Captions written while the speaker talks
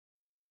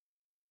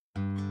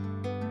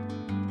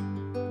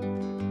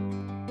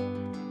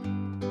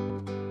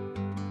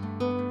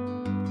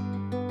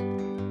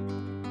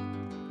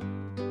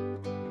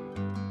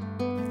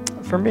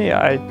For me,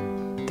 I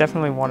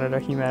definitely wanted a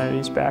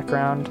humanities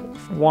background.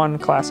 One,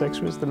 classics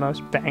was the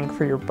most bang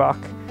for your buck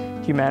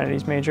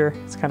humanities major.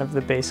 It's kind of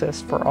the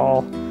basis for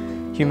all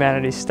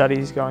humanities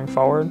studies going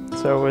forward.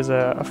 So it was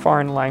a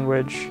foreign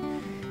language,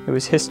 it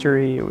was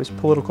history, it was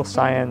political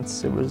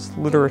science, it was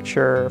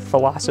literature,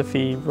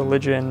 philosophy,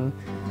 religion.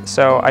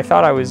 So I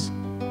thought I was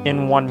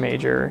in one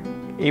major,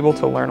 able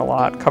to learn a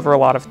lot, cover a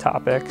lot of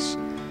topics,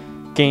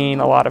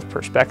 gain a lot of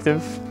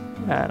perspective,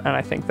 and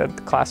I think that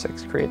the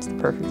classics creates the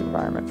perfect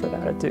environment for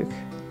that at Duke.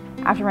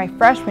 After my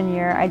freshman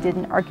year, I did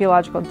an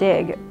archaeological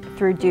dig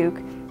through Duke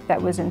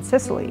that was in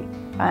Sicily.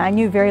 I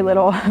knew very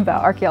little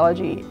about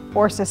archaeology,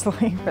 or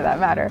Sicily for that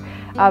matter,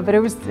 but it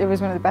was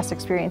one of the best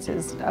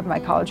experiences of my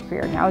college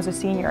career. Now as a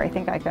senior, I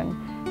think I can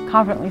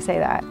confidently say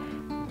that.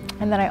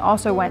 And then I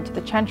also went to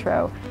the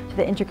Centro,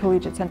 the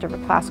Intercollegiate Center for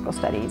Classical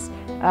Studies.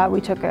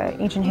 We took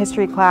an ancient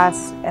history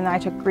class, and then I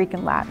took Greek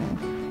and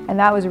Latin. And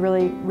that was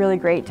really, really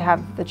great to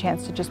have the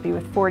chance to just be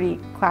with 40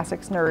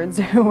 classics nerds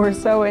who were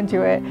so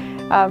into it,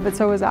 but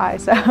so was I.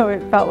 So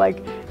it felt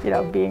like,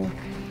 being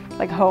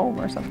like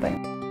home or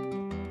something.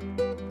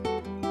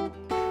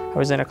 I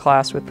was in a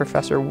class with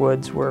Professor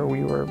Woods where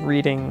we were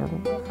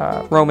reading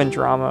Roman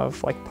drama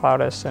of like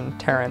Plautus and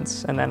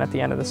Terence, and then at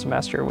the end of the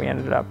semester we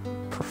ended up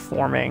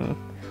performing.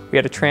 We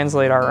had to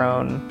translate our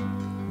own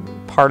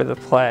part of the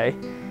play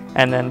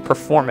and then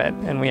perform it,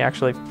 and we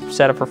actually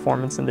set a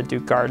performance in the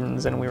Duke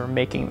Gardens, and we were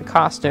making the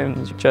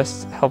costumes. It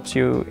just helps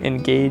you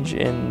engage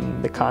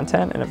in the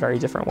content in a very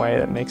different way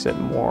that makes it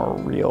more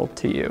real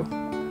to you.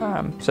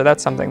 So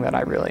that's something that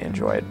I really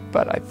enjoyed,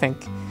 but I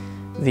think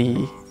the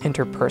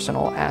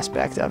interpersonal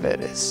aspect of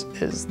it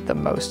is the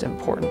most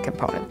important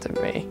component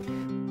to me.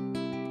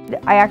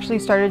 I actually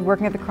started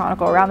working at the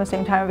Chronicle around the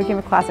same time I became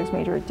a classics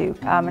major at Duke,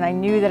 and I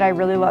knew that I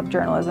really loved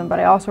journalism, but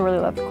I also really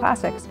loved the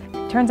classics.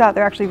 Turns out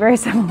they're actually very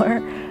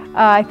similar.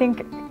 I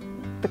think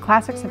the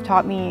classics have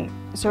taught me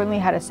certainly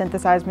how to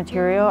synthesize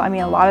material. I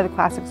mean, a lot of the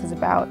classics is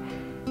about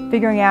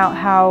figuring out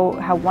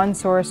how one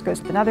source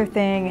goes with another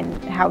thing,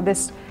 and how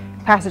this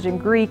passage in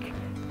Greek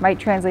might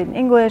translate in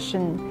English,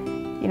 and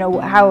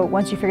how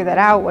once you figure that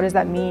out, what does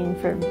that mean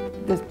for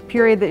the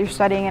period that you're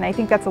studying? And I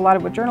think that's a lot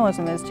of what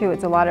journalism is too.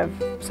 It's a lot of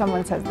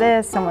someone says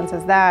this, someone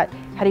says that.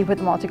 How do you put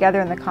them all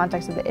together in the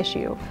context of the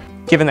issue?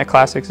 Given that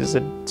classics is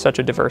such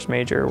a diverse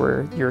major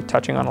where you're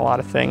touching on a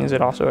lot of things,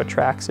 it also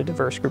attracts a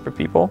diverse group of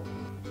people.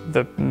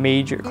 The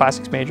major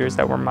classics majors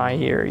that were my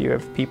year, you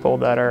have people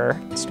that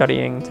are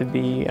studying to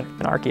be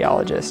an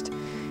archaeologist.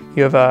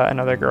 You have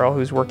another girl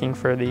who's working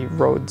for the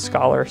Rhodes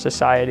Scholar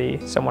Society,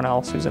 someone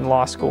else who's in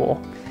law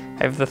school.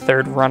 I have the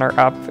third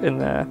runner-up in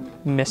the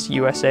Miss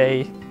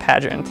USA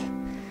pageant.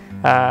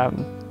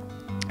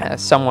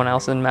 Someone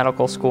else in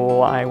medical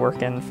school, I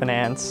work in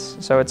finance.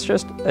 So it's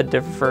just a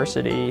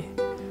diversity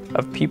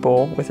of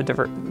people with a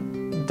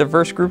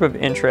diverse group of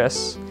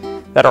interests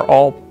that are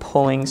all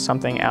pulling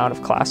something out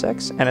of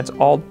classics, and it's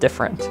all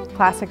different.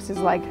 Classics is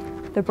like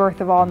the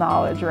birth of all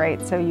knowledge,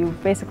 right? So you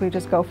basically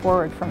just go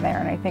forward from there,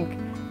 and I think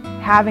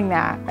having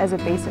that as a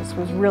basis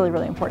was really,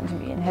 really important to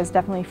me and has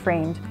definitely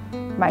framed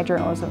my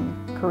journalism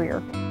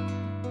career.